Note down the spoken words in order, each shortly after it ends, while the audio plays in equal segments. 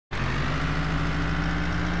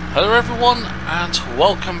Hello everyone, and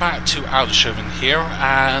welcome back to Adelshoven here,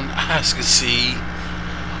 and as you can see,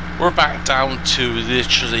 we're back down to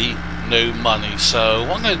literally no money. So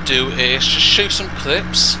what I'm going to do is just show some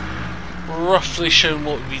clips, roughly showing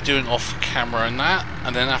what we'll be doing off camera and that,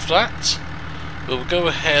 and then after that, we'll go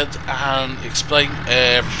ahead and explain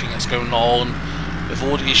everything that's going on, with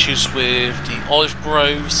all the issues with the olive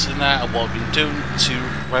groves and that, and what we've been doing to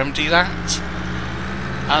remedy that.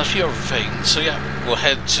 And a few other things. So yeah, we'll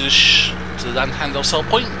head to the land handout sell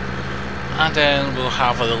point, and then we'll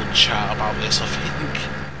have a little chat about this, I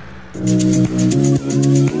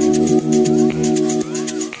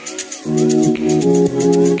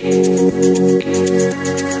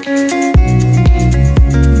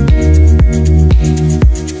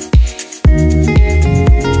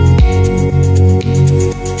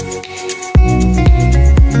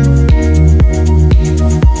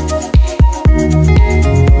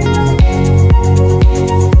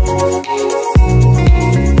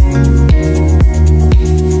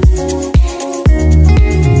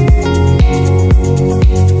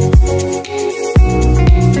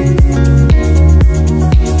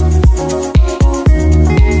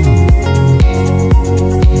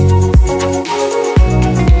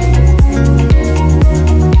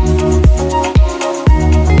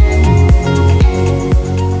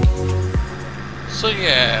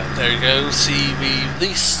see, we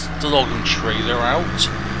leased the logging trailer out.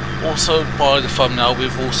 Also, by the thumbnail,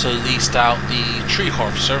 we've also leased out the tree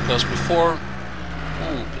harvester, because before,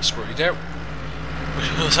 oh, a bit squirty there,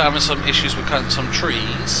 we was having some issues with cutting some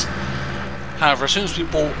trees. However, as soon as we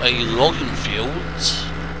bought a logging field,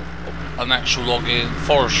 an actual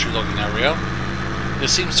forestry logging area, it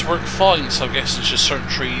seems to work fine. So I guess it's just certain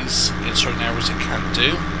trees in certain areas it can't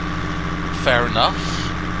do. Fair enough.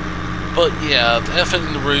 But yeah, the elephant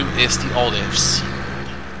in the room is the olives.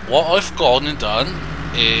 What I've gone and done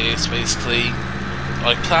is basically,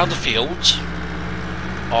 I ploughed the field,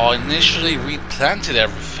 I initially replanted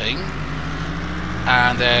everything,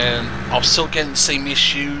 and then I'm still getting the same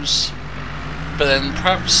issues, but then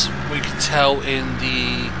perhaps we could tell in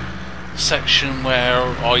the section where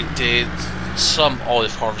I did some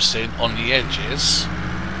olive harvesting on the edges.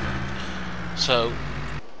 So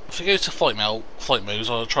if we go to flight mode,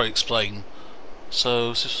 I'll try to explain.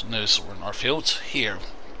 So just notice we're in our field here.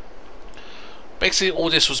 Basically, all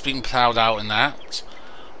this was being ploughed out in that,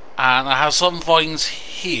 and I have some vines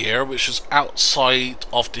here, which is outside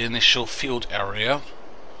of the initial field area,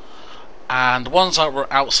 and the ones that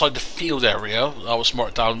were outside the field area, that was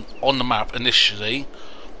marked down on the map initially,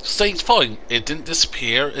 stayed fine. It didn't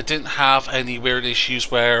disappear. It didn't have any weird issues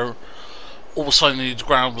where all of a sudden the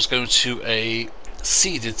ground was going to a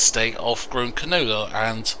seeded state of grown canola.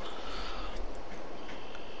 And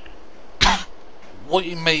what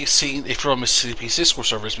you may have seen if you're on Mississippi's Discord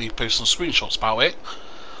servers, we post some screenshots about it,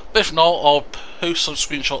 but if not, I'll post some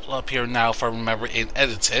screenshots up here now if I remember in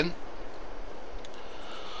editing,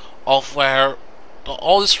 of where the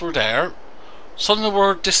olives were there. Some of them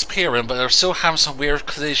were disappearing, but they're still having some weird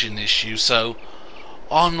collision issues, so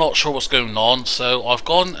I'm not sure what's going on. So I've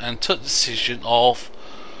gone and took the decision of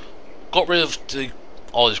got rid of the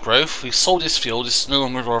olive growth. We sold this field. It's no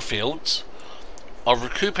longer our field. I've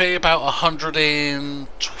recuperated about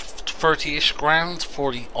 130-ish grand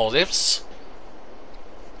for the olives,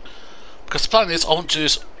 because the plan is I want to do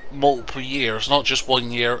this multiple years, not just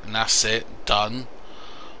 1 year and that's it, done.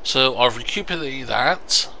 So I've recuperated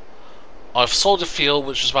that. I've sold the field,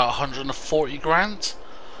 which is about 140 grand,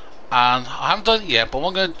 and I haven't done it yet, but what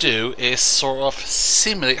I'm going to do is sort of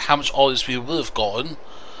simulate how much olives we would have gotten.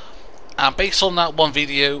 And based on that one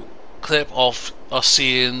video clip of us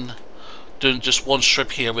doing just one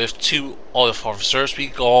strip here with 2 olive harvesters, we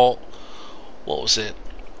got, what was it?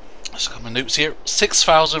 Let's look at my notes here.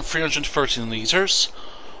 6,313 litres.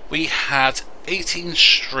 We had 18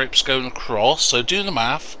 strips going across, so doing the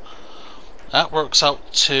math, that works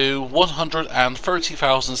out to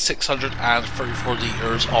 130,634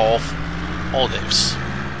 litres of olives.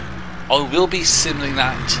 I will be simulating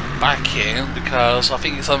that back in, because I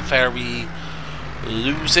think it's unfair we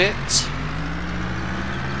lose it.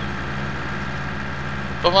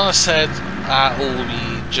 But when I said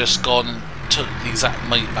we just gone and took the exact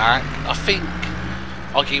money back, I think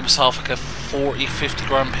I gave myself like a 40-50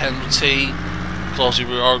 grand penalty, because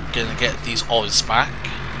we are going to get these olives back.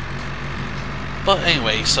 But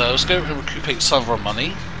anyway, so let's go and recuperate some of our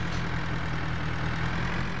money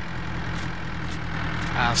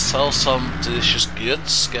and sell some delicious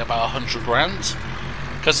goods, get about 100 grand,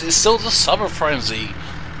 because it's still the summer frenzy.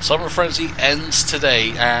 Summer frenzy ends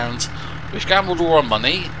today, and we've gambled all our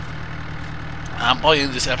money, And by the end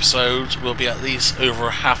of this episode, we'll be at least over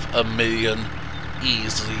 500,000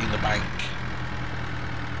 easily in the bank.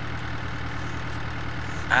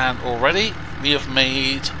 And already we have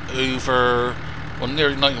made over, well,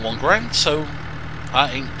 nearly 91 grand, so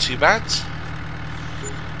that ain't too bad.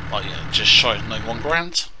 Oh yeah, just shy of 91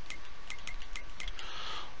 grand.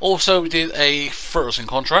 Also, we did a fertilizing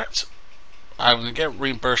contract. I'm going to get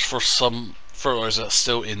reimbursed for some fertilizer that's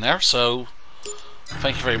still in there, so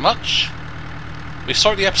thank you very much. We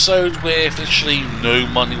started the episode with literally no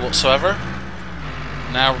money whatsoever.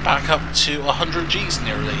 Now we're back up to 100 G's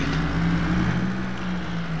nearly.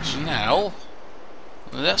 So now,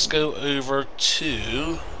 let's go over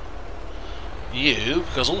to you,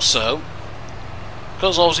 because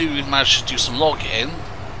obviously we've managed to do some logging,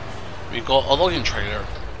 we've got a logging trailer.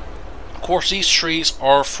 Of course, these trees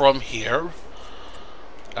are from here.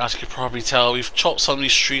 As you can probably tell, we've chopped some of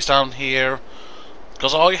these trees down here,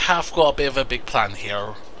 because I have got a bit of a big plan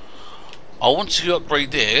here. I want to upgrade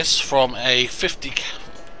this from a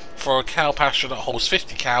for a cow pasture that holds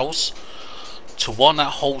 50 cows to one that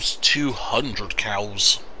holds 200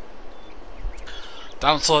 cows.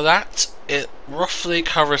 Downside of that, it roughly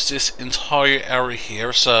covers this entire area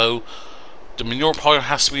here, so the manure pile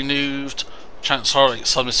has to be moved. Chances are like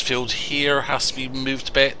some of this field here has to be moved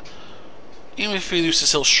a bit. Even if we lose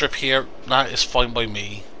this little strip here, that is fine by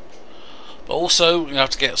me. But also, you have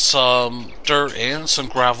to get some dirt in, some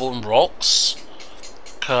gravel and rocks,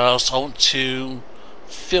 because I want to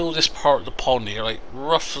fill this part of the pond here, like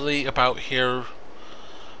roughly about here,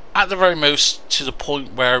 at the very most to the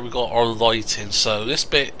point where we got our lighting. So this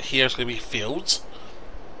bit here is going to be filled.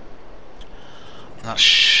 And that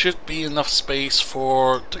should be enough space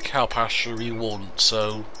for the cow pasture we want.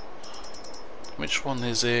 So, which one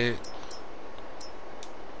is it?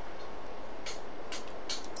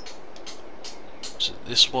 Is it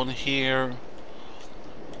this one here?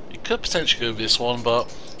 You could potentially go with this one,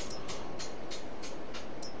 but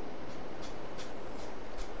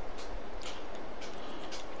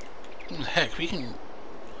heck, we can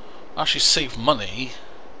actually save money.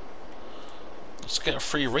 Let's get a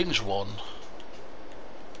free range one.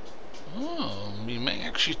 Oh, we may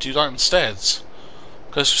actually do that instead,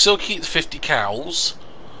 because we still keep the 50 cows.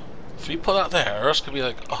 If we put that there, that's going to be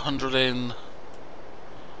like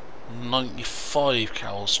 195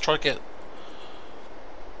 cows. Try to get...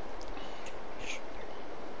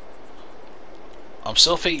 I'm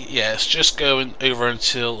still thinking, yeah, it's just going over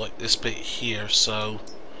until like this bit here, so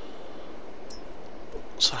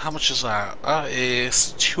how much is that? That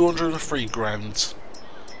is 203 grand.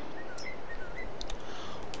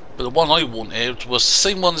 But the one I wanted was the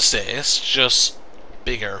same one as this, just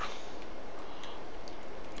bigger.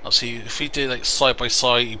 I'll see if we did like side by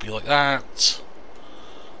side, it'd be like that.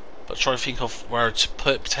 But try to think of where to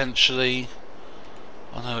put it potentially.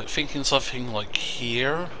 I know, thinking something like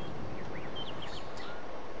here.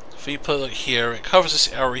 If we put it like here, it covers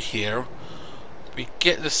this area here. We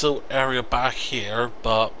get this little area back here,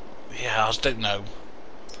 but yeah, I just don't know.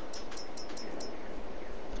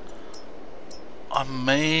 I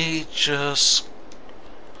may just...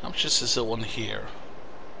 How much is this little one here?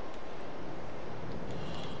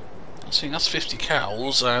 I think that's 50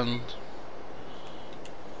 cows, and...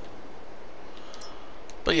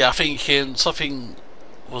 But yeah, I think in something...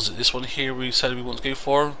 Was it this one here we said we want to go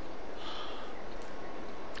for?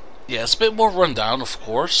 Yeah, it's a bit more rundown, of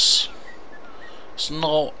course. It's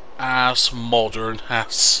not as modern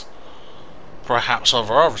as perhaps some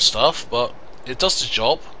of our other stuff, but it does the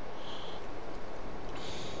job.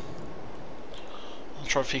 I'm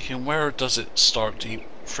trying thinking, where does it start, the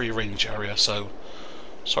free range area? So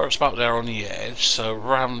starts about there on the edge, so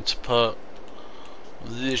we're having to put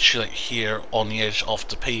literally like here on the edge of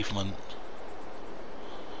the pavement.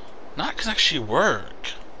 That can actually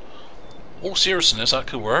work. All seriousness, that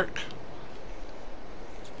could work.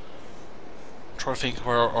 Try to think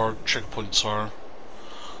where our trigger points are.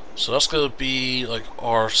 So that's going to be like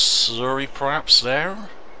our slurry perhaps there.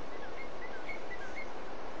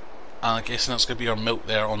 And I guess that's going to be our milk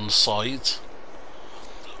there on the side.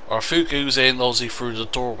 Our food goes in obviously through the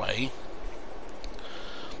doorway.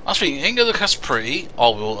 I think it ain't going to look as pretty, I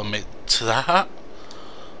will admit to that.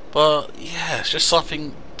 But yeah, it's just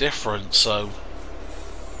something different, so...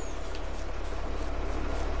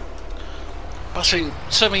 I think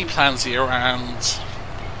so many plans here, and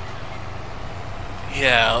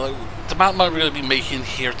yeah, like, the amount of money we're going to be making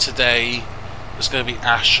here today is going to be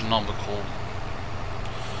astronomical,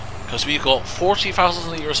 because we've got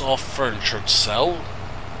 40,000 litres of furniture to sell.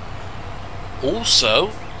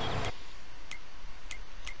 Also,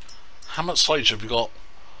 how much silage have we got?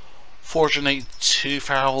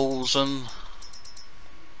 482,000.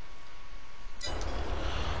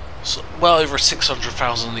 So, well over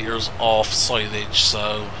 600,000 litres of silage,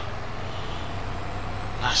 so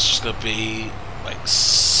that's just going to be like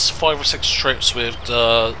 5 or 6 trips with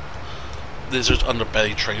the Lizard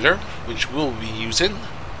Underbelly trailer, which we'll be using.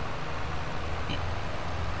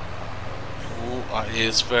 Oh, that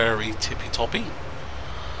is very tippy-toppy.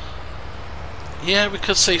 Yeah, we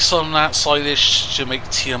could say some of that silage to make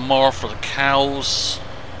TMR for the cows.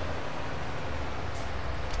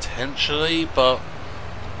 Potentially, but...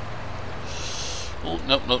 Oh,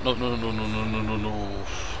 no.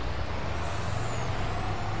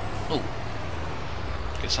 Oh.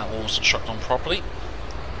 Guess that one wasn't shut down properly.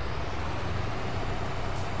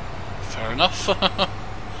 Fair enough.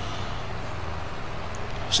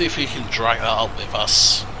 See if we can drag that up with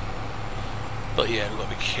us. But yeah, we've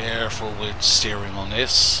got to be careful with steering on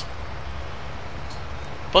this.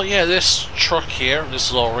 But yeah, this truck here,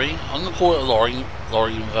 this lorry, I'm going to call it a lorry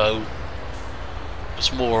even though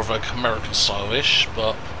it's more of like American style-ish,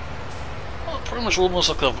 but well, pretty much almost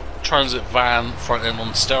like a transit van front end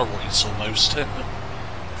on steroids almost.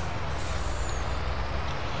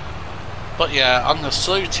 But yeah, I'm going to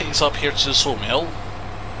slowly take this up here to the sawmill,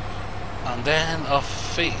 and then I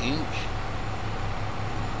think...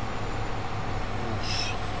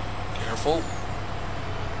 Oof, careful.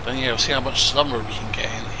 Then yeah, we'll see how much lumber we can get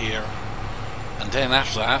in here. And then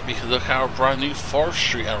after that, we can look at our brand new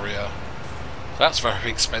forestry area. That's very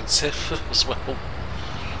expensive as well.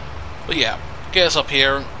 But yeah, get us up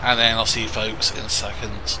here, and then I'll see you folks in a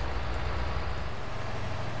second.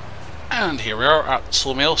 And here we are at the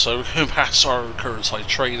sawmill, so we're going past our curbside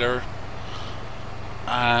trailer.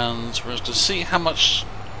 And we're just going to see how much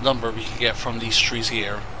lumber we can get from these trees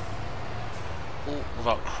here. Oh,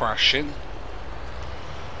 without crashing.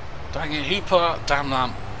 Dang it, who put that damn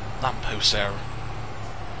lamppost there?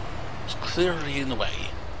 It's clearly in the way.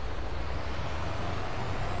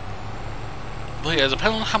 But yeah,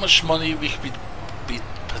 depending on how much money we could be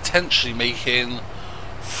potentially making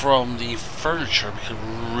from the furniture, we could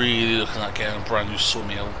really look at getting a brand new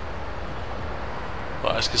sawmill.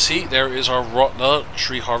 But as you can see, there is our Rotna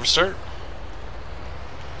tree harvester.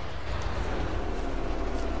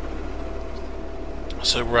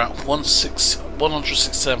 So we're at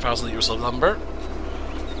 167,000 litres of lumber,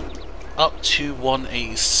 up to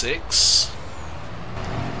 186,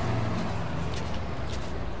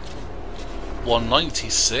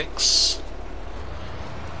 196,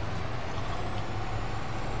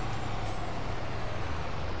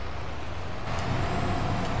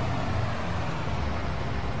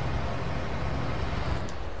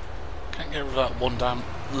 can't get rid of that one damn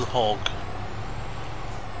log.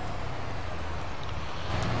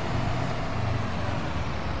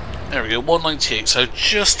 There we go, 198, so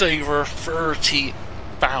just over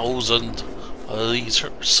 30,000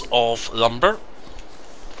 litres of lumber.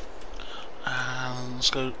 And let's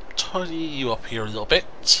go tidy you up here a little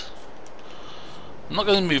bit. I'm not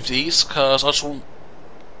going to move these because I just want...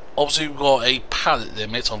 Obviously we've got a pallet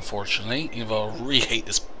limit, unfortunately, even though I really hate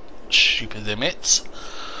this stupid limit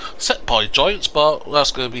set by Giants, but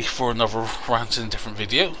that's going to be for another rant in a different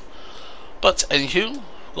video. But anywho,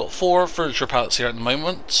 we've got 4 furniture pallets here at the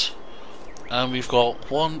moment. And we've got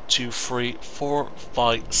 1, 2, 3, 4,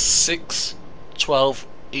 5, 6, 12,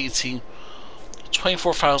 18,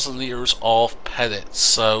 24,000 litres of pellets.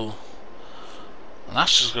 So, and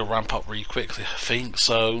that's just going to ramp up really quickly, I think.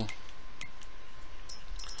 So,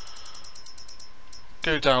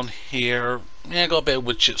 go down here. Yeah, got a bit of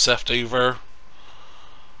wood chips left over.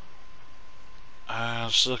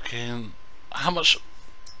 Just looking how much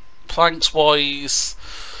planks wise.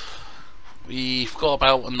 We've got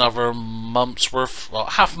about another month's worth, well,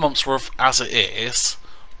 half a month's worth as it is.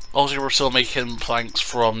 Obviously we're still making planks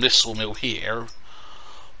from this sawmill here,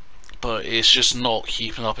 but it's just not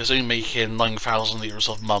keeping up. It's only making 9,000 litres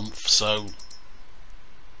a month, so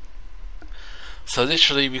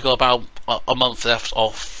literally we've got about a month left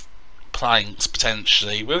of planks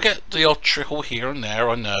potentially. We'll get the odd trickle here and there,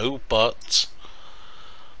 I know, but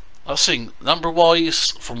I think number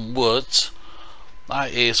wise from wood,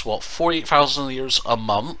 that is what, 48,000 litres a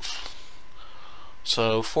month.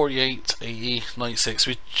 So 48, 80, 96.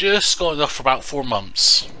 We've just got enough for about 4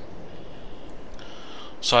 months.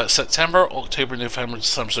 So it's September, October, November,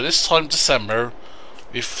 December. So this time December,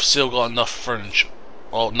 we've still got enough furniture,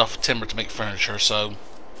 or enough timber to make furniture. So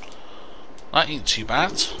that ain't too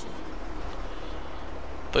bad.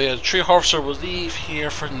 But yeah, the tree harvester will leave here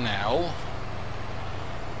for now.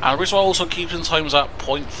 And the reason why I'm also keeping times at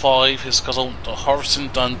 0.5 is because I want the harvesting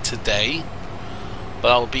done today, but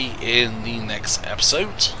that'll be in the next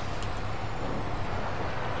episode.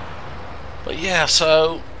 But yeah,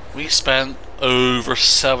 so we spent over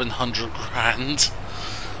 700 grand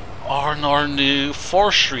on our new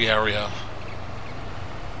forestry area,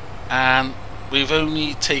 and we've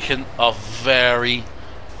only taken a very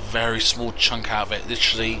small chunk out of it.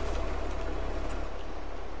 Literally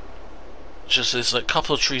just there's a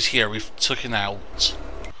couple of trees here we've taken out.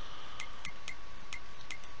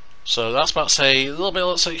 So that's about to say a little bit,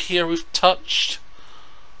 let's say here we've touched,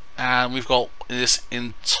 and we've got this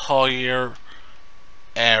entire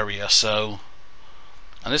area. So,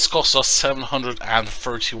 and this cost us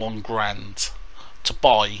 731 grand to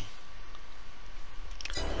buy.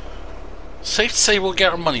 Safe to say we'll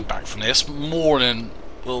get our money back from this, more than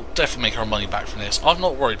we'll definitely make our money back from this. I'm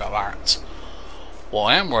not worried about that. What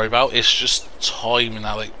I am worried about is just timing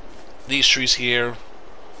now. Like these trees here,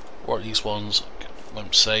 or these ones, I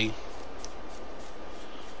won't say.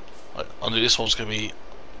 Like, I know this one's going to be,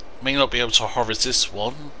 may not be able to harvest this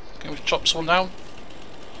one. Can we chop this one down?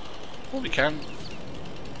 Well, we can.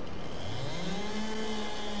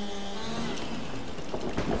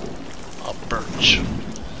 A birch.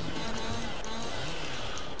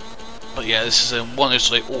 But yeah, this is one of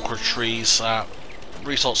those like ochre trees that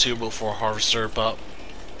really not suitable for a harvester, but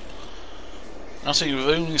I think we've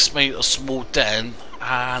only made a small dent,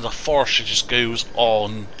 and the forestry just goes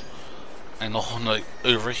on and on, like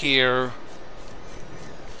over here.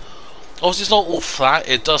 Obviously it's not all flat,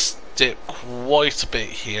 it does dip quite a bit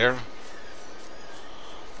here.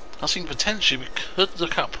 I think potentially we could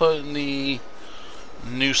look at putting the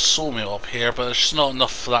new sawmill up here, but there's just not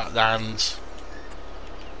enough flat land.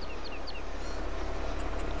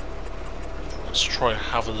 Let's try and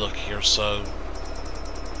have a look here. So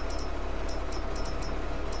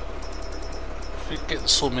if we get the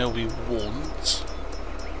sawmill we want,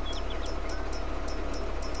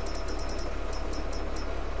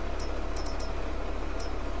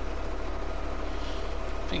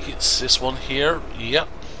 I think it's this one here. Yep.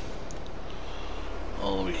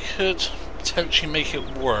 Oh, we could potentially make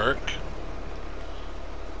it work,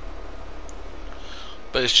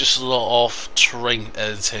 but it's just a lot of terrain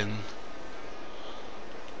editing.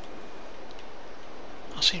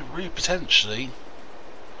 I see really potentially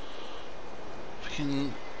we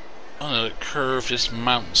can, I don't know, curve this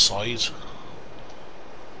mountainside.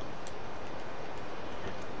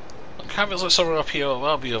 Like have it like somewhere up here,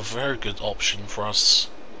 that'll be a very good option for us,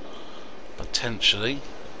 potentially.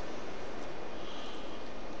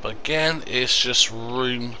 But again, it's just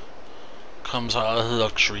room comes out of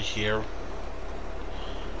luxury here.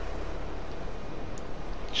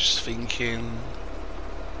 Just thinking,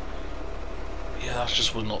 yeah, that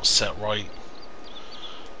just will not set right.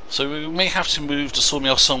 So we may have to move the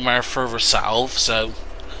sawmill somewhere further south, so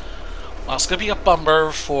that's going to be a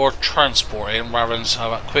bummer for transporting rather than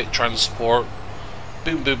have a quick transport.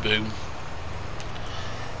 Boom, boom, boom.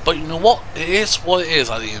 But you know what? It is what it is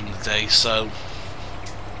at the end of the day, so.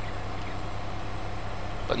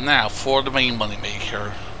 But now for the main money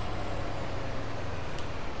maker.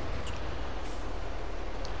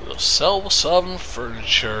 We'll sell some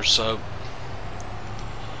furniture, so.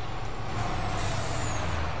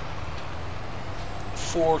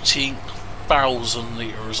 14,000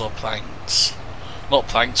 litres of planks. Not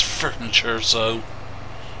planks, furniture, so.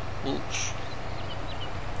 Oops.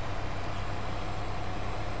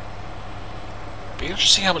 Be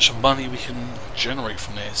interesting how much money we can generate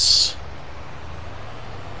from this.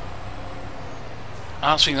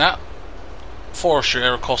 I think that forestry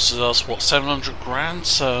area costed us what, 700 grand,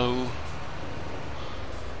 so.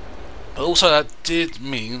 But also that did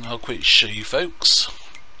mean, I'll quickly show you folks,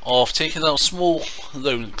 of taking out a small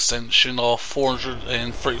loan extension of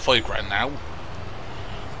 435 grand now.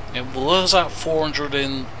 It was at 400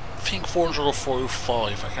 and I think 400 or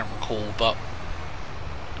 405, I can't recall, but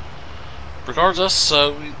regardless,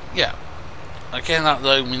 so yeah, again that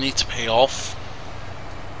loan we need to pay off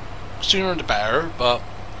sooner the better, but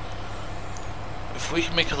if we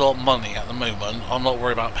can make a lot of money at the moment, I'm not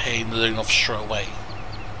worried about paying the loan off straight away.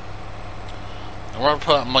 I'd rather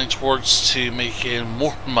put that money towards to making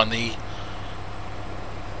more money.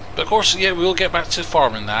 But of course, yeah, we'll get back to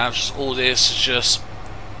farming now. Just all this is just,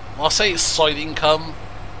 well, I'll say it's side income.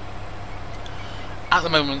 At the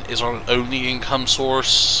moment, is our only income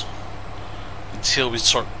source until we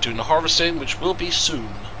start doing the harvesting, which will be soon.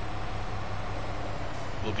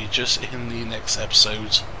 Will be just in the next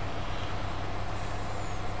episode.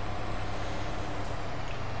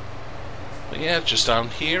 But yeah, just down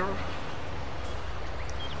here.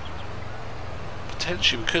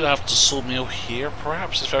 Potentially we could have the sawmill here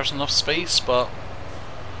perhaps if there's enough space, but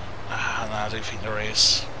no, I don't think there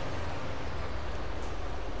is.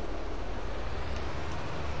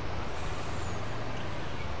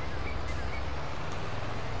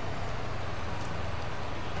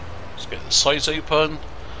 Get the sides open.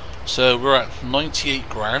 So we're at 98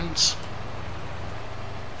 grand.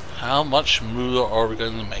 How much moolah are we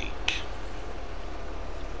going to make?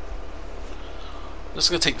 This is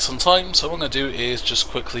going to take some time, so what I'm going to do is just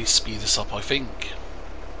quickly speed this up, I think.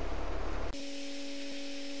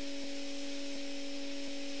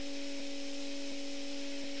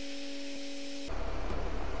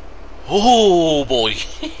 Oh boy!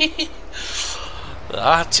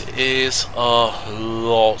 That is a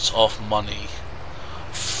lot of money.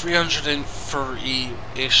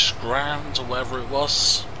 330-ish grand or whatever it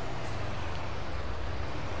was.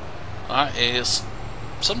 That is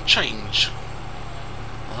some change.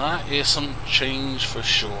 That is some change for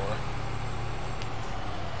sure.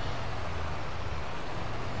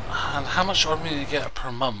 And how much are we going to get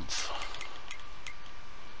per month?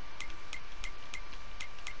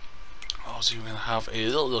 So we're going to have a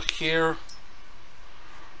little look here.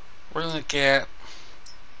 We're going to get,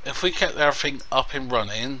 if we kept everything up and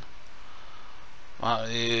running, that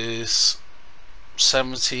is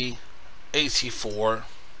 70, 84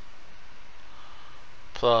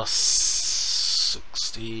 plus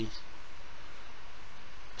 60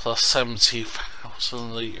 plus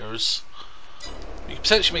 70,000 litres. We could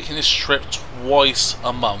potentially making this trip twice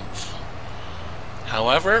a month.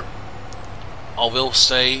 However, I will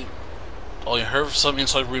say, I heard some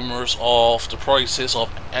inside rumours of the prices of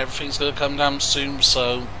everything's going to come down soon,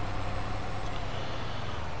 so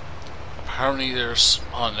apparently there's,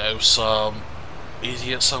 I don't know, some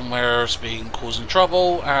idiot somewhere causing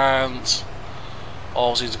trouble, and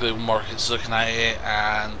obviously the global market's looking at it,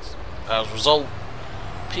 and as a result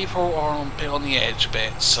people are a bit on the edge a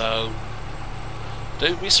bit, so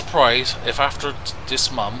don't be surprised if after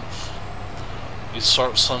this month we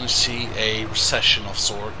start starting to see a recession of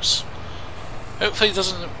sorts. Hopefully it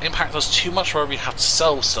doesn't impact us too much where we have to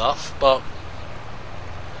sell stuff, but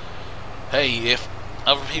hey, if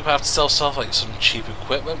other people have to sell stuff like some cheap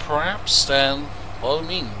equipment perhaps, then by all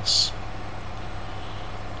means.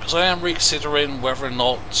 Because I am reconsidering whether or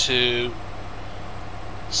not to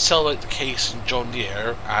sell out the case in John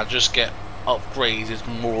Deere and just get upgraded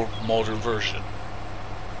more modern version.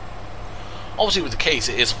 Obviously with the case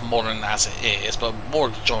it is modern as it is, but more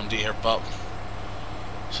John Deere, but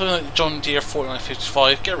something like the John Deere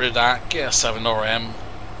 4955, get rid of that, get a 7RM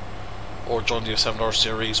or John Deere 7R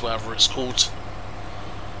series, whatever it's called.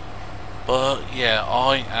 But yeah,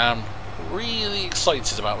 I am really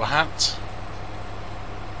excited about that.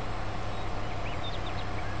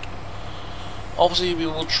 Obviously we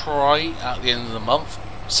will try at the end of the month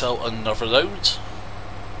sell another load,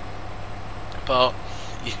 but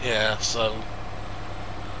yeah, so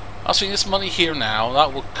I think this money here now,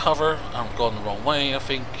 that will cover, I'm going the wrong way I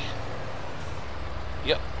think,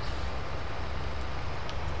 yep.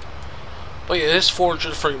 But yeah, this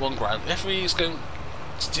 431 grand, if we're going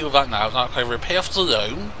to deal with that now, that can either pay off the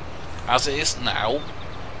loan as it is now,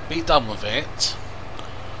 be done with it,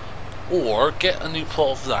 or get a new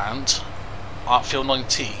plot of land at field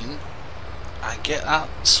 19 and get that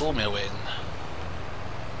sawmill in.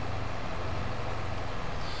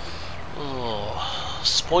 Oh,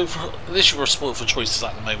 spoiled for, this year we're spoiled for choices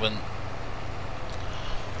at the moment.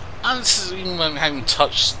 And this is even when we haven't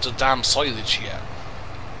touched the damn silage yet.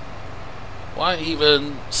 Well, I haven't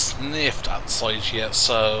even sniffed at the silage yet,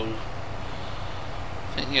 so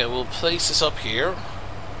I think yeah, we'll place this up here.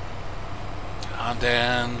 And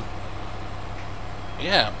then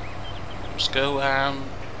yeah, just go and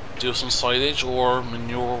do some silage or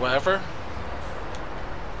manure or whatever.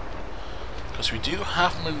 Because we do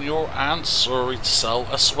have manure and slurry to sell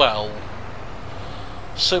as well.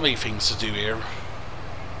 So many things to do here.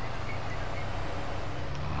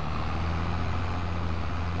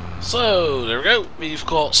 So there we go, we've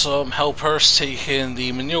got some helpers taking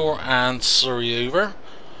the manure and slurry over.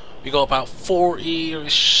 We got about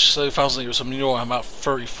 40-ish thousand litres of manure and about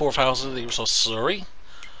 34,000 litres of slurry.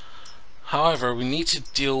 However, we need to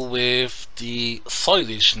deal with the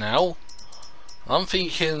silage now. I'm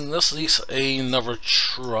thinking let's lease another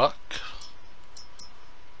truck,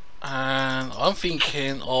 and I'm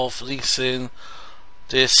thinking of leasing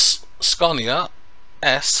this Scania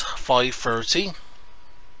S530.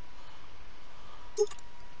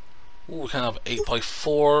 Ooh, we can have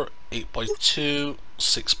 8x4, 8x2,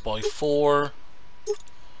 6x4.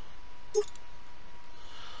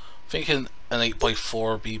 Thinking an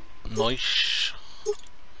 8x4 would be nice.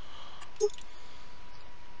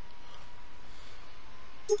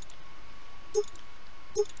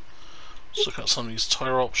 Let's look at some of these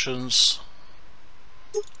tyre options.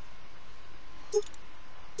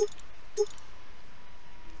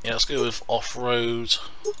 Yeah, let's go with off-road.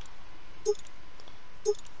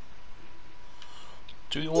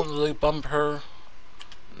 Do we want the low bumper?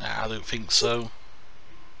 Nah, I don't think so.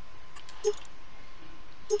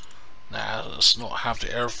 Nah, let's not have the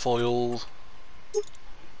airfoil.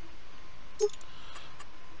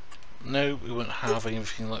 No, we won't have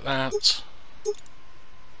anything like that.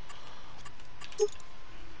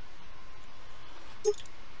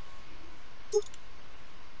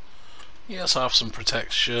 Yes, I have some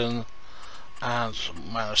protection, and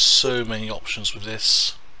man, there's so many options with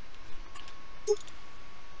this.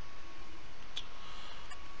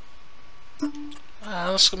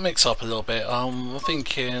 Let's mix up a little bit. I'm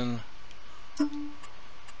thinking.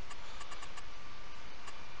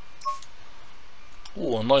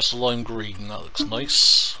 Oh, a nice lime green. That looks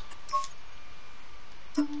nice.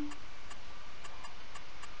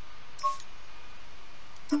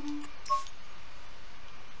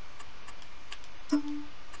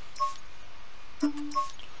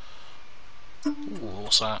 Ooh,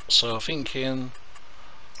 what's that? So I'm thinking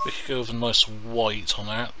we could go with a nice white on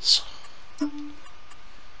that.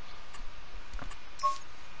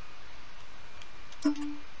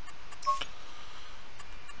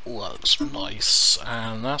 Ooh, that looks nice.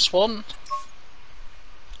 And that's one.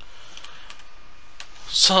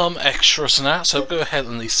 Some extras in that, so go ahead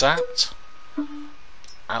and lease that.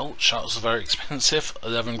 Ouch, that was very expensive,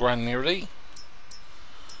 11 grand nearly.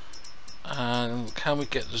 And can we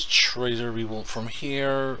get the trader we want from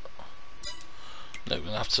here? No, we're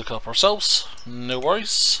gonna have to look up ourselves, no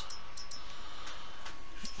worries.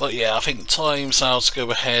 But yeah, I think time's now to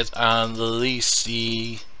go ahead and lease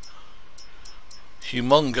the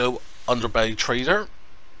Humongo underbelly trader.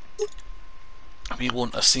 We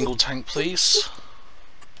want a single tank, please.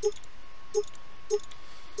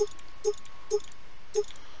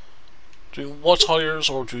 Do we want wide tires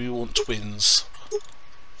or do we want twins? I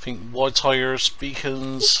think wide tires,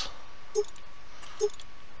 beacons.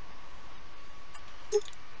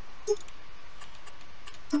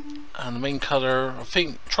 And the main colour, I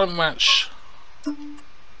think, try and match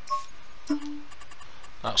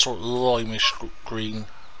that sort of limeish green.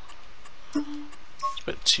 It's a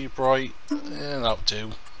bit too bright, yeah, that'll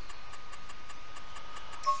do.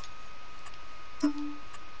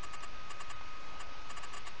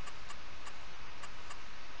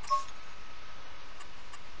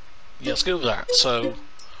 Yeah, let's go with that. So,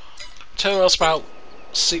 tell us about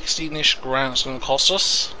 16-ish grand it's going to cost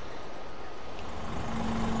us.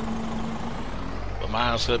 But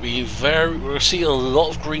man, it's going to be we're going to see a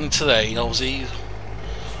lot of green today, obviously,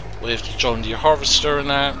 with the John Deere harvester and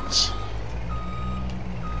that.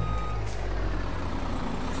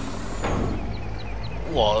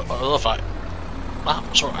 Well, I love that.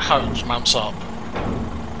 That sort of how it mounts up.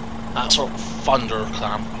 That sort of thunder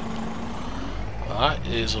clamp. That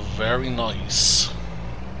is very nice.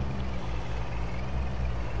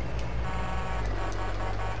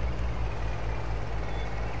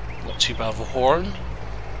 Not too bad of a horn.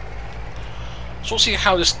 So we'll see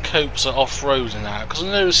how this copes at off-roading now, because I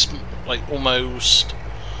know it's like almost,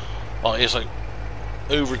 well, it's like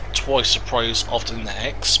over twice the price of the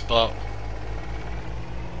next, but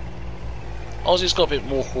obviously it's got a bit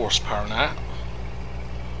more horsepower in that.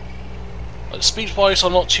 Like speed wise,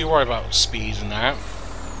 I'm not too worried about speed in that.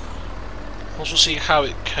 We'll see how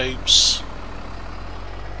it copes.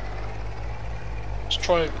 Let's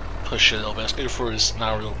try and push it a little bit. Let's go for this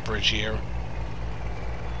narrow little bridge here.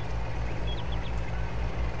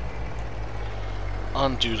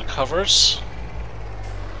 Undo the covers.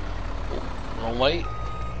 Oh, wrong way.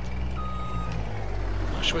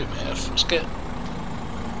 Actually, wait a minute. Let's get.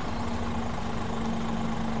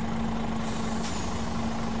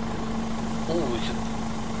 Oh, we can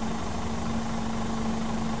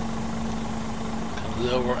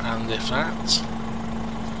lower and lift that.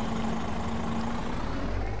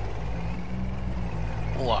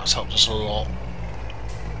 Oh, that's helped us a lot.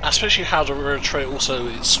 Especially how the rear tray also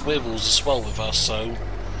it swivels as well with us, so.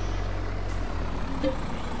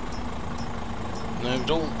 No,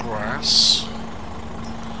 don't grass.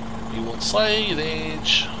 You want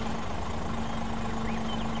silage.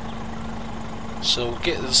 So we'll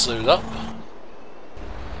get this load up.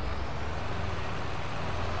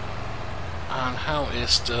 And how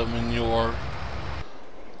is the manure?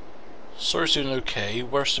 Soil's doing okay.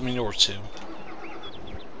 Where's the manure to?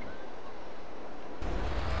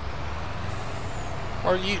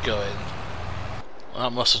 Where are you going?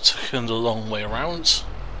 That must have taken the long way around.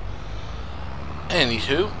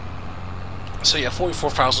 Anywho, so yeah,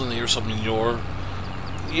 44,000 litres of manure.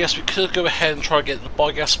 Yes, we could go ahead and try to get the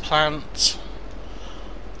biogas plant.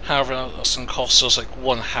 However, that's going to cost us like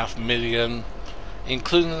 1.5 million.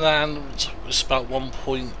 Including the land, it's about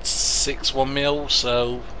 1.61 mil,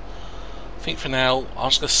 so I think for now I'm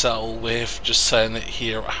just going to settle with just selling it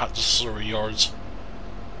here at the slurry yards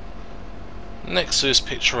next to this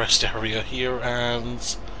picturesque area here, and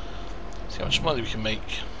see how much money we can make.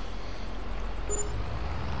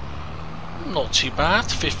 Not too bad,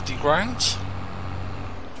 50 grand.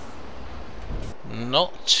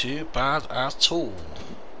 Not too bad at all.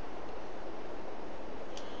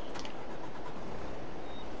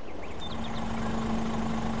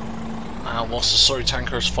 Now whilst the slurry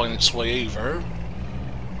tanker is finding its way over,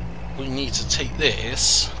 we need to take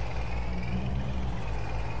this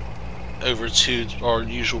over to our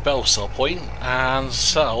usual bell sell point and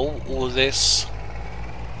sell all of this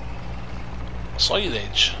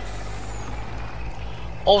silage.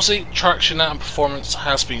 Obviously traction and performance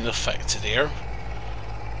has been affected here.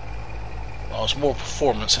 Well, it's more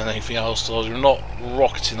performance than anything else, so you're not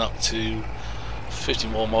rocketing up to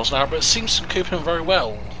 51 miles an hour, but it seems to be coping very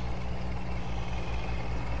well.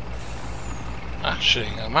 Actually,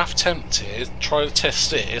 I'm half tempted to try to test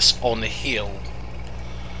this on the hill.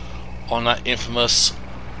 On that infamous...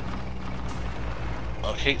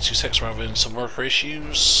 Okay, 2 seconds, we're having some worker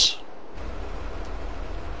issues.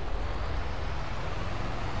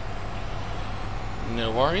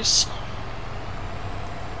 No worries.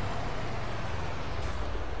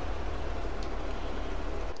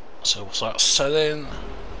 So what's that selling?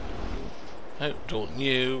 Nope, don't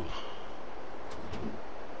you.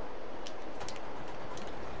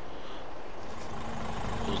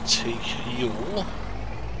 We'll take you.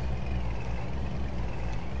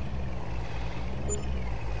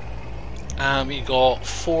 And we got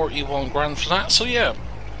 41 grand for that, so yeah,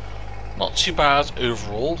 not too bad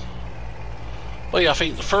overall. But yeah, I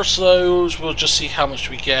think the first of those, we'll just see how much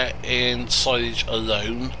we get in silage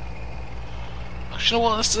alone. Actually, you know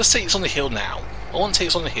what, let's take this on the hill now. I want to take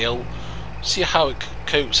this on the hill, see how it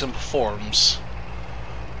copes and performs.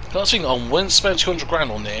 I think I wouldn't spend 200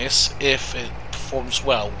 grand on this if it performs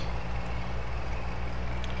well.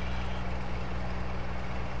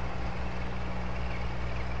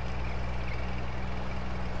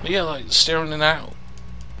 But yeah, like staring it out.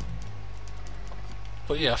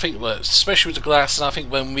 But yeah, I think, especially with the glass, and I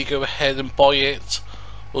think when we go ahead and buy it,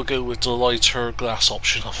 we'll go with the lighter glass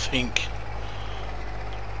option, I think.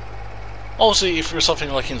 Obviously, if you're something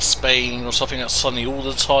like in Spain or something that's sunny all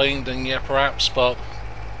the time, then yeah, perhaps, but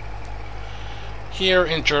here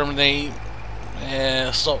in Germany,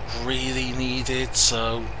 it's not really needed,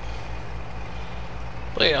 so.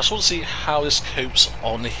 But yeah, I just want to see how this copes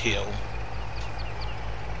on the hill.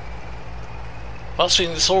 But I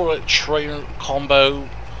think this all trainer combo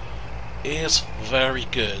is very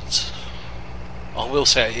good. I will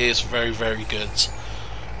say it is very, very good.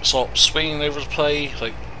 Stop swinging over the play,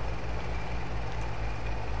 like.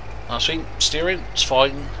 I think steering, it's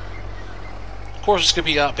fine. Of course, it's going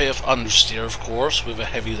to be that bit of understeer, of course, with a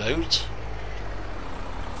heavy load.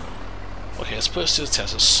 Okay, let's put this to the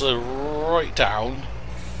test. Let's slow right down.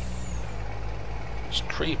 Just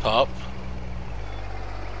creep up.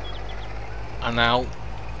 And now,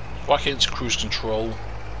 back into cruise control.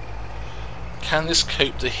 Can this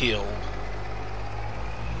cope the hill?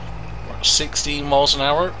 We're at 16 miles an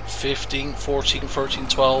hour, 15, 14, 13,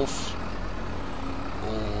 12.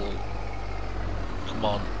 Oh, come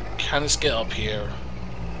on. Can this get up here?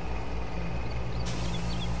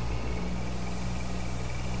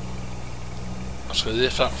 I'm just going to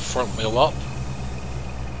lift that front wheel up.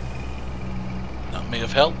 That may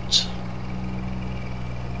have helped.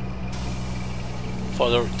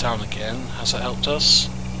 Further it down again. Has that helped us?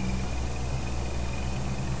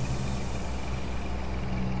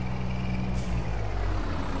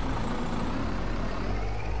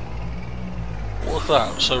 Look at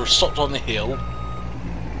that. So we're stopped on the hill.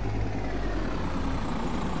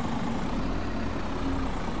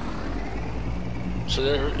 So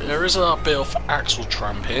there is a bit of axle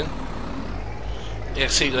tramping. You can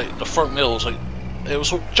see like the front wheels, like it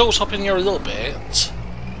was jolts up in here a little bit,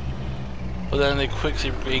 but then they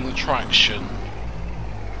quickly regain traction.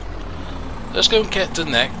 Let's go and get the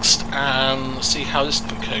next and see how this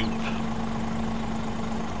can cope.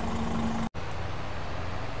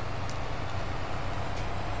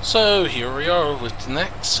 So here we are with the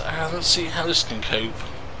next, and let's see how this can cope.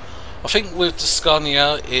 I think with the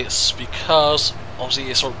Scania it's because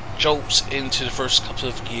obviously it sort of jolts into the first couple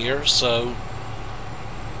of gears, so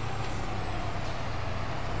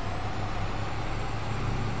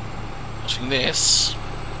I think this,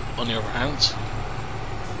 on the other hand,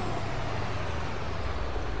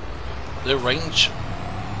 the range,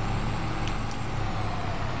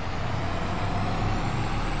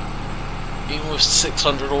 even with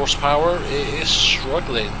 600 horsepower, it is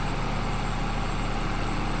struggling.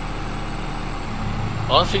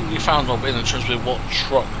 I think we found our win in terms of what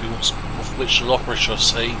truck we want, which lorry should I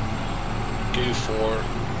say, go for.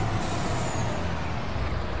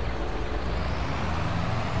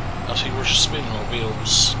 I think we're just spinning our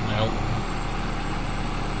wheels now.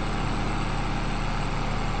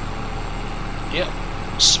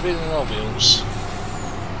 Yep, spinning our wheels.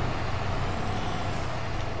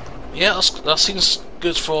 Yeah, that seems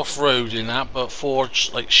good for off-roading that, but for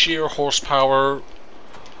like sheer horsepower,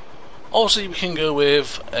 obviously we can go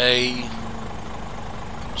with a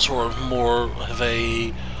sort of more of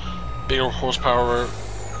a bigger horsepower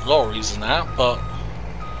lorries than that, but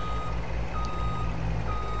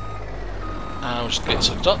we'll just get it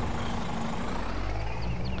hooked up.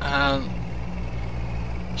 And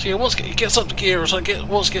so yeah, once it gets up to gear, so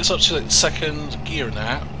once it gets up to like second gear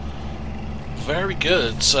now, very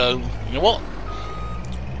good. So you know what?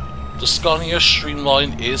 The Scania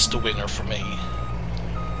Streamline is the winner for me.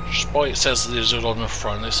 Despite it says Lizard on the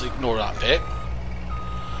front, let's ignore that bit.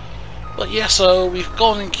 But yeah, so we've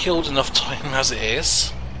gone and killed enough time as it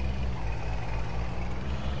is.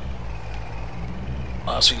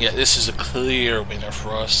 So yeah, this is a clear winner for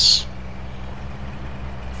us.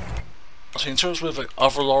 So in terms of like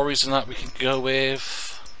other lorries and that we can go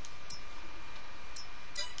with,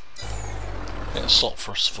 get a slot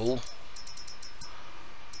first of all.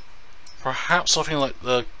 Perhaps something like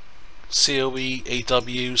the COE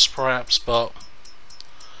AWs, perhaps, but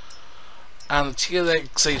and the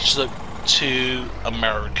TLX look too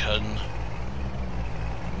American.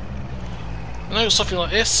 You know, something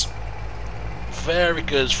like this, very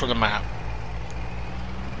good for the map.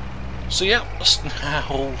 So yeah,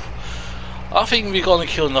 now I think we're going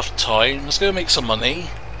to kill enough time. Let's go make some money.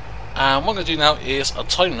 And what I'm going to do now is a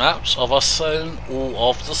time lapse of us selling all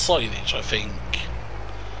of the silage, I think.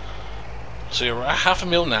 So you're at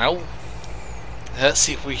 500,000 now. Let's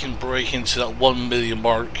see if we can break into that 1 million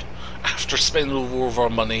mark after spending all of our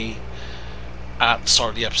money at the start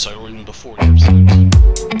of the episode, or even before the episode.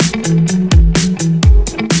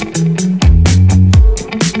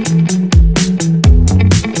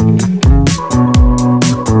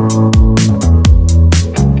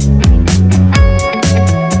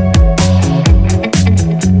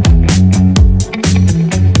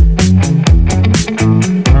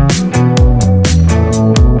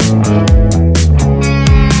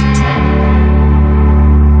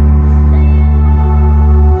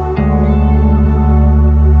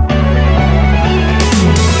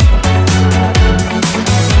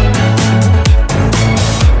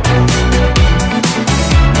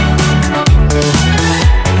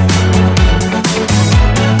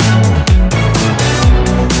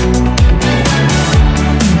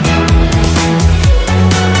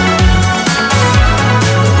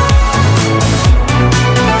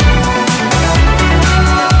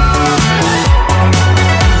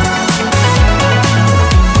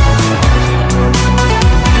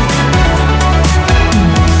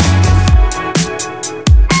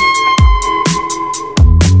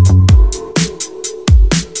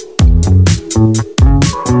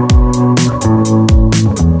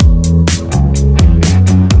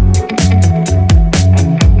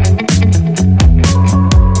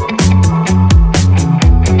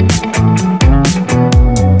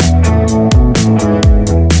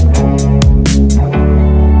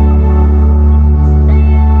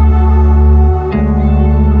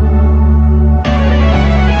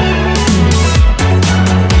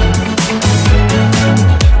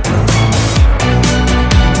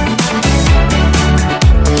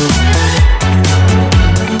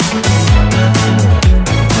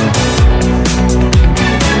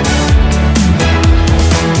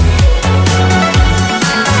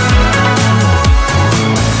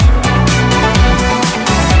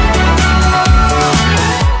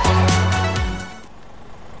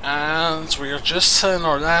 Just selling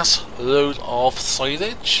our last load of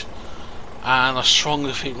silage, and I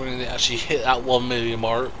strongly think we're going to actually hit that 1 million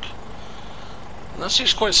mark. And that's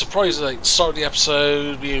just quite surprising. Like, start of the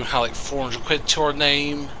episode, we even had like 400 quid to our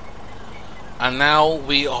name, and now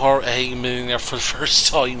we are a millionaire for the first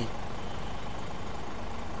time.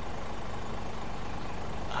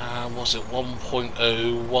 Was it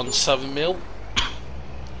 1.017 mil?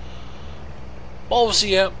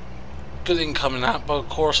 Obviously, yeah. Good income in that, but of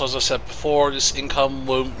course, as I said before, this income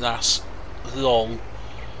won't last long.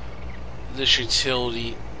 Literally till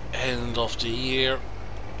the end of the year.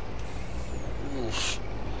 Oof.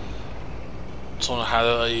 Someone had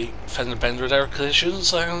a fender bender there,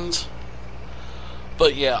 collisions,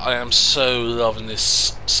 but yeah, I am so loving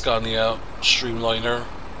this Scania Streamliner.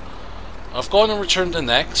 I've gone and returned the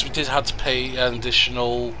next. We did have to pay an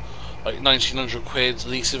additional like 1900 quid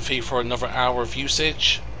leasing fee for another hour of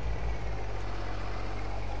usage.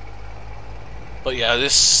 But yeah,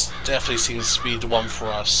 this definitely seems to be the one for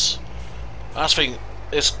us. Last thing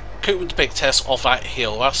is coat with the big test off that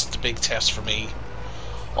hill. That's the big test for me.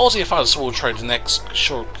 Obviously, if I was to try the next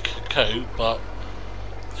short coat, but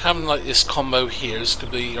having like this combo here, this could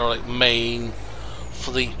be our like main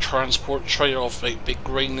fleet transport trailer of like big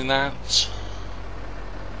grain in that.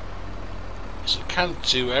 So it can't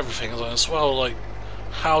do everything as well, like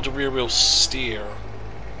how the rear wheel steer.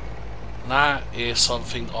 That is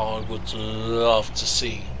something I would love to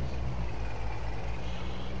see.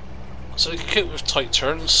 So you can cope with tight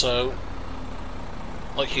turns, so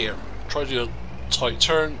like here, try to do a tight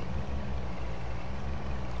turn.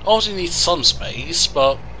 Obviously needs some space,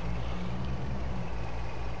 but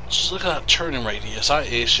just look at that turning radius, that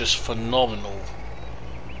is just phenomenal.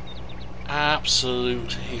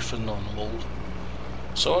 Absolutely phenomenal.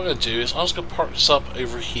 So what I'm going to do is I'm just going to park this up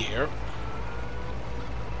over here.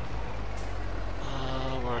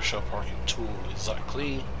 Where should I park it to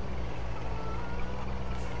exactly?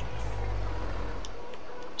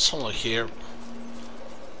 Something like here.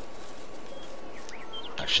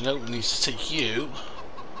 Actually no, we need to take you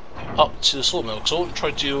up to the sawmill, because I want to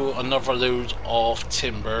try to do another load of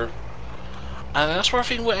timber. And that's where I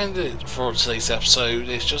think we'll end it for today's episode.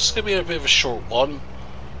 It's just going to be a bit of a short one.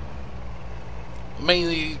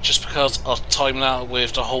 Mainly just because of time now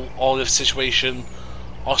with the whole olive situation.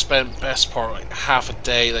 I spent best part like half a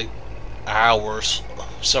day, like hours,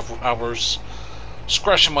 several hours,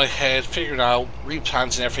 scratching my head, figuring out,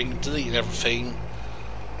 replanting everything, deleting everything.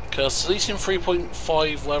 Because deleting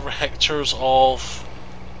 3.5 whatever hectares of...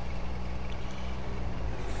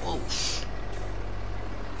 Oof.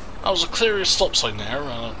 That was a clear stop sign there.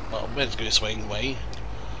 Well, I'm meant to go this way anyway.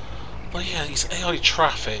 But yeah, these AI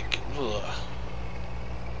traffic. Ugh.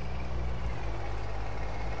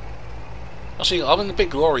 Actually, I'm in the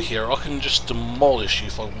big lorry here. I can just demolish you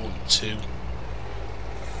if I want to.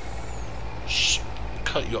 Just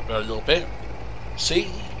cut you up there a little bit.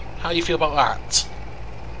 See? How do you feel about that?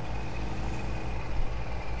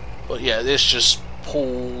 But yeah, this just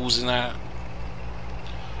pulls in that.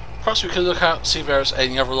 Perhaps we could look at, see if there's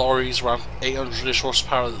any other lorries around 800ish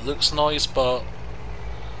horsepower that looks nice, but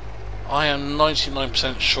I am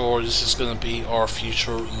 99% sure this is going to be our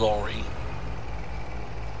future lorry.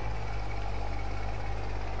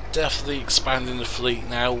 Definitely expanding the fleet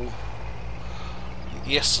now.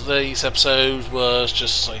 Yesterday's episode was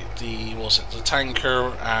just like the tanker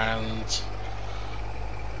and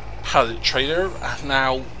pallet trailer, and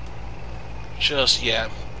now just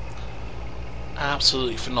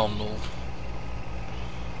absolutely phenomenal.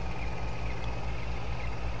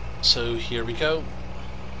 So here we go.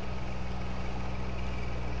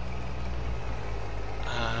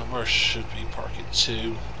 Where should we park it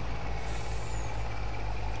to?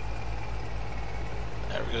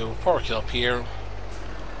 There we go, we'll park it up here.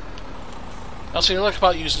 That's what I like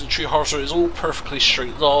about using the tree harvester, it's all perfectly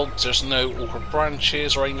straight logs, there's no awkward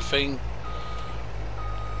branches or anything.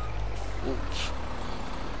 Oops.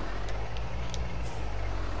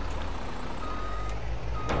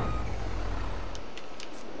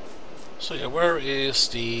 So yeah, where is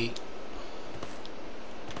the...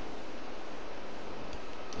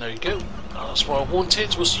 There you go. That's what I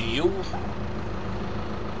wanted, was you.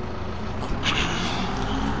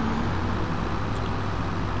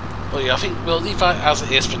 Well yeah, I think we'll leave that as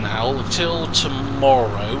it is for now until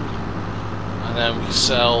tomorrow, and then we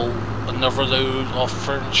sell another load of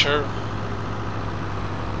furniture.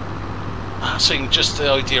 I think just the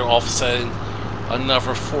idea of selling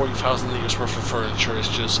another 40,000 litres worth of furniture is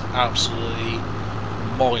just absolutely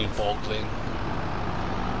mind-boggling.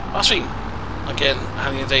 I think, again,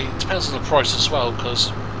 at the end of the day, it depends on the price as well, because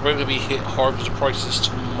we're going to be hit hard with the prices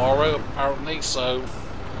tomorrow apparently, so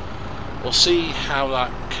we'll see how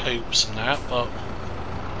that copes and that, but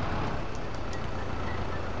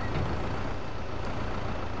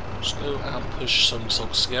let's go and push some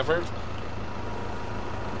logs together.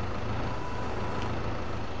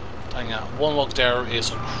 Hang out, one log there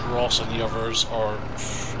is across and the others are...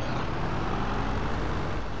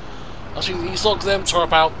 I think these log lengths are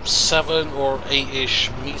about 7 or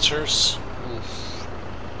 8-ish meters. Oof.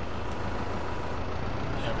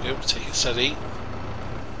 There we go, take it steady.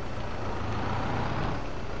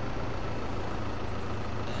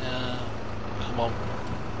 Come on.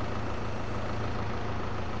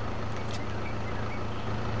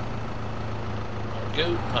 There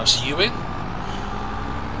we go, that's you in.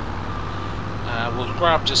 We'll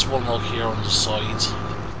grab this one log here on the side.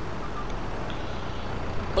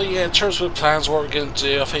 But yeah, in terms of the plans, what we're going to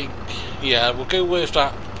do, I think, yeah, we'll go with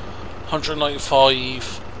that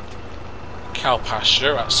 195 cow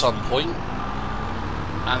pasture at some point,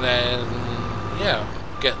 and then yeah,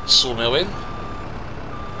 get the sawmill in.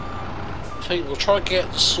 I think we'll try to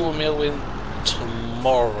get the sawmill in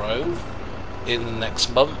tomorrow in the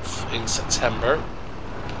next month in September,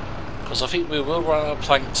 because I think we will run out of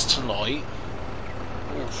planks tonight.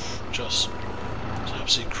 Oof, just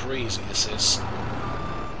absolutely crazy this is.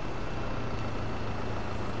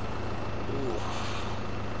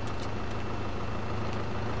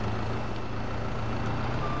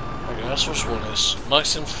 Okay, that's what one is.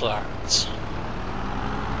 Nice and flat.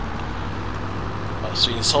 So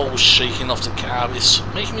it's all shaking off the cab. It's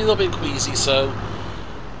making me a little bit queasy, so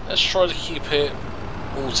let's try to keep it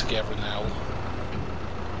all together now.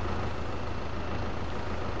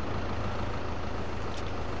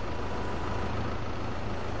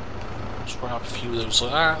 Let's grab a few of those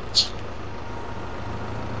like that.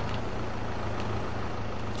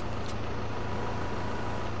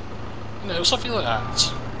 You know, something like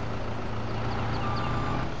that.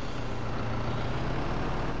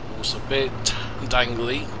 Also a bit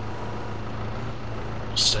dangly.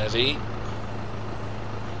 Steady.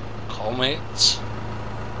 Calm it.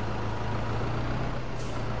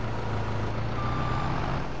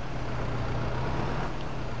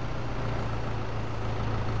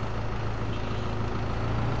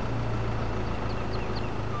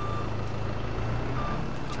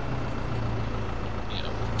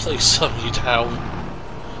 Place some of you down.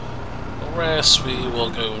 The rest we will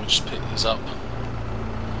go and just pick these up.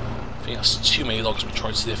 I think that's too many logs we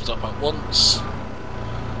tried to lift up at once.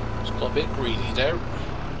 It's got a bit greedy there.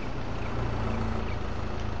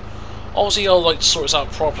 Obviously I'll like to sort this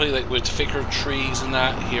out properly, like with thicker trees and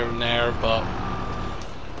that here and there, but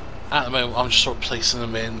at the moment I'm just sort of placing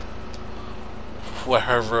them in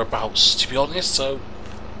wherever abouts, to be honest, so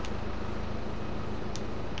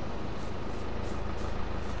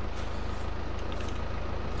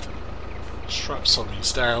strap some of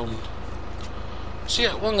these down. So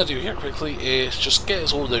yeah, what I'm going to do here quickly is just get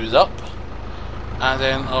us all loaded up, and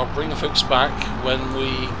then I'll bring the folks back when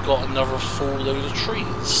we got another full load of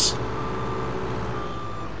trees.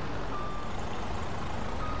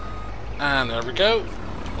 And there we go.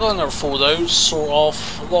 Got another full load, sort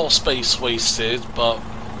of. A lot of space wasted, but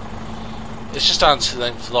it's just down to the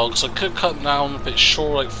length of logs. I could cut them down a bit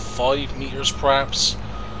short, like 5 meters perhaps,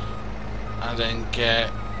 and then get...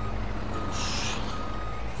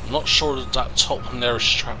 I'm not sure that that top one there is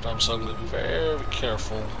strapped down, so I'm going to be very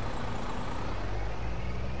careful.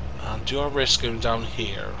 And do I risk going down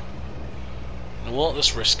here? You know what,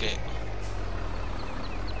 let's risk it.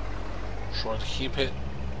 Try to keep it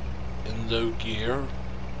in low gear.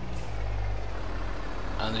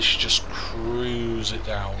 And this should just cruise it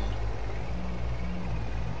down.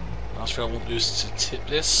 Last thing I want to do is to tip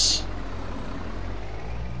this.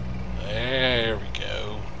 There we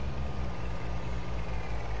go.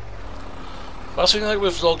 Last thing, like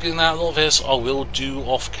with vlogging out a lot of this, I will do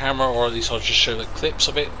off camera, or at least I'll just show the clips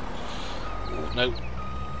of it. Oh, no,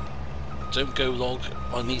 don't go log.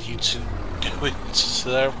 I need you to go into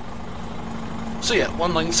there. So yeah,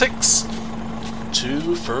 196,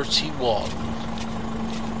 231.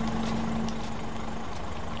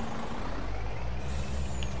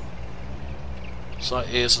 So that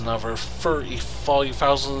is another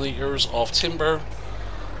 35,000 litres of timber.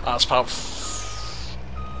 That's about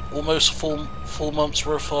almost full month's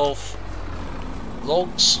worth of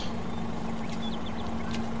logs.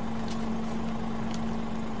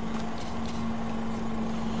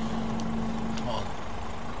 Come on.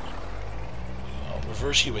 I'll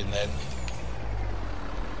reverse you in then.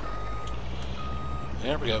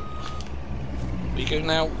 There we go. We go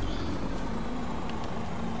now.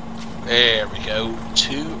 There we go.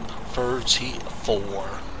 234.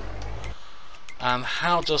 And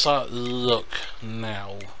how does that look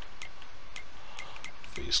now?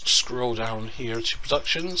 Please scroll down here to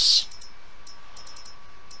productions,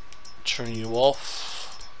 turn you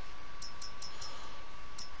off,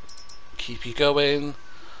 keep you going,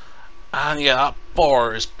 and yeah, that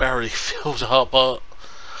bar is barely filled up, but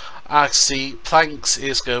actually planks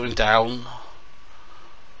is going down.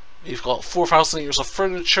 We've got 4,000 litres of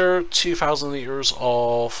furniture, 2,000 litres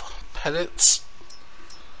of pellets.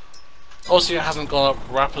 Obviously it hasn't gone up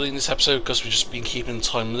rapidly in this episode because we've just been keeping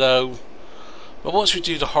time low. But once we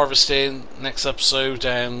do the harvesting next episode,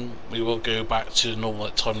 then we will go back to the normal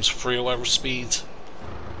at ×3 or whatever speed.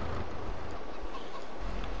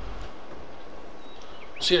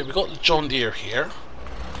 So yeah, we've got the John Deere here.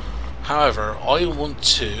 However, I want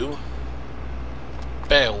to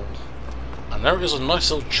bale. And there is a nice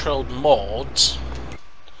little trailed mod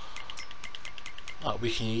that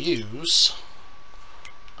we can use,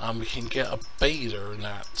 and we can get a baiter in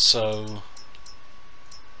that. So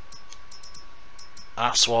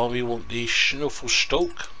that's why we want the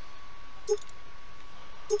sharefactory.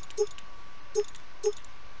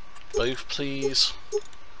 Both, please.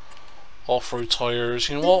 Off-road tires.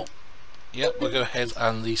 You know what? Yep, we'll go ahead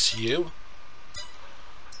and lease you.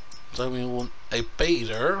 Then we want a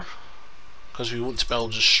baiter, because we want to be able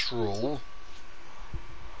to stroll.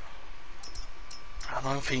 And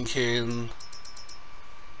I'm thinking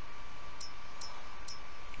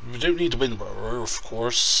we don't need the windrower, of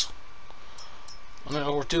course.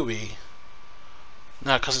 Or do we?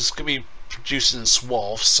 No, because it's going to be produced in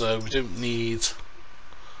swaths, so we don't need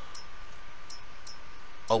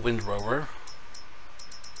a windrower.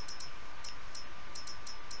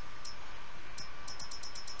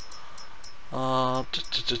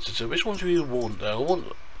 Which one do we want though? I want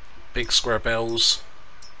big square bells.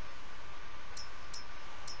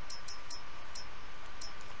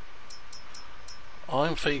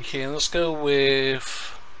 I'm thinking let's go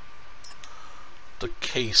with the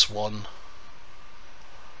case one.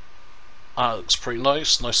 That looks pretty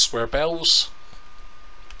nice, nice square bells.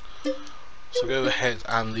 So go ahead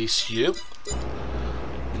and lease you.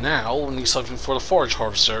 Now we need something for the forage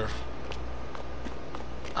harvester.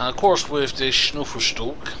 And of course with this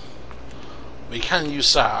sharefactory we can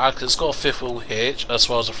use that because it's got a 5th wheel hitch as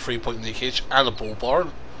well as a 3-point link hitch and a bull bar.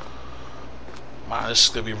 Man, this is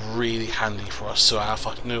going to be really handy for us to have,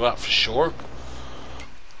 I know that for sure.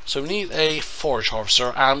 So we need a forage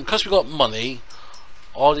harvester, and because we got money,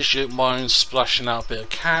 all these unit mines splashing out a bit of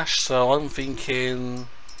cash, so I'm thinking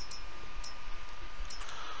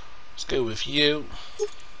let's go with you.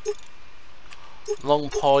 Long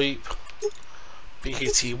pipe,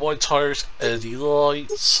 BKT wide tires, LED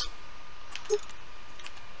lights.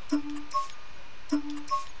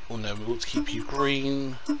 Oh no, we want to keep you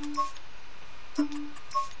green.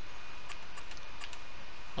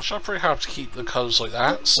 I'll try pretty hard to keep the colours like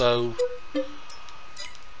that, so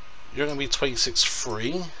you're going to be 26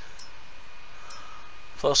 free.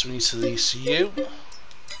 First we need to lease you.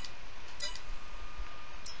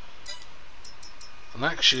 And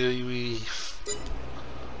actually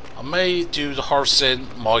I may do the harvesting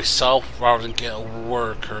myself rather than get a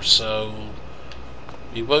worker, so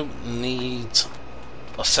we won't need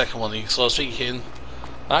a second one of these. So I was thinking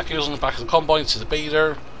that goes on the back of the combine to the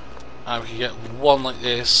baiter, and we can get one like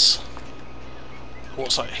this.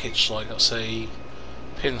 What's that hitch like? Let's say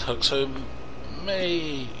pin hook. So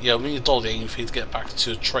we need a dolly for you to get back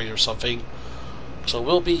to a trailer or something. So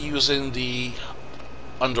we'll be using the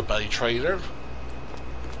underbelly trailer.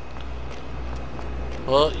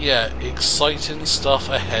 But yeah, exciting stuff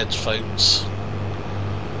ahead, folks.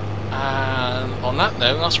 And on that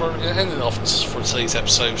note, that's where we're going to end it off for today's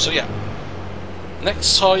episode. So yeah,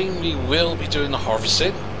 next time we will be doing the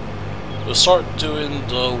harvesting. We'll start doing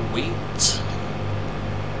the wheat,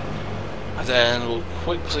 and then we'll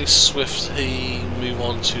quickly, swiftly move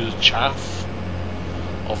on to the chaff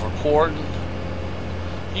of our corn.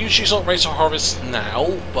 Usually it's not ready to harvest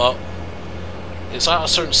now, but it's at a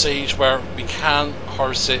certain stage where we can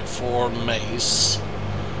harvest it for maize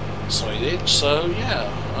silage. So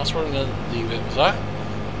yeah, that's where I'm going to leave it with that.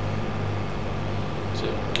 So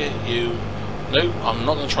get you. No, I'm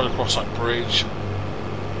not going to try to cross that bridge.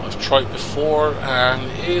 I've tried before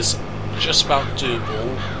and it is just about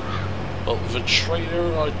doable, but with a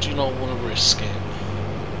trailer I do not want to risk it.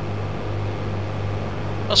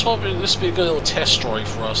 That's why this will be a good little test drive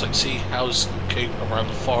for us, like see how it's going around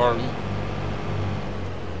the farm.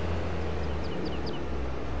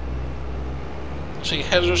 See,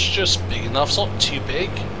 header's just big enough, it's not too big.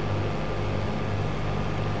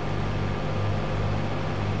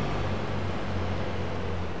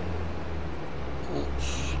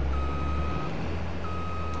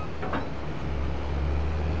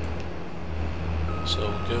 So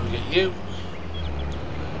we'll go and get you.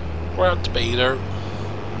 Grab the baiter.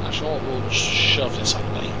 Actually, we'll shove this out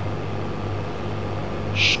of the way.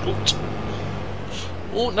 Scoot.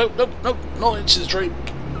 Oh, no, not into the drink.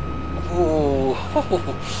 Oh,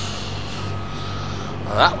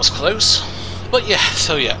 well, that was close. But yeah,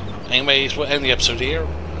 so yeah. Anyways, we'll end the episode here.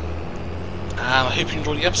 And I hope you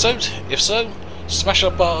enjoyed the episode. If so, smash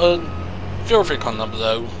that button. Feel free to comment down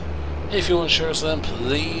below. If you want to share us, then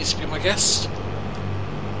please be my guest.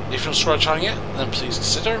 If you're not subscribed to the channel yet, then please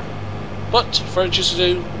consider. But for what to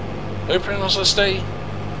do, hope you're nice day.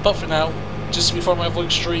 But for now, this is me for my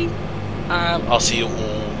EnvoyXtreme, and I'll see you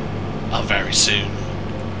all very soon.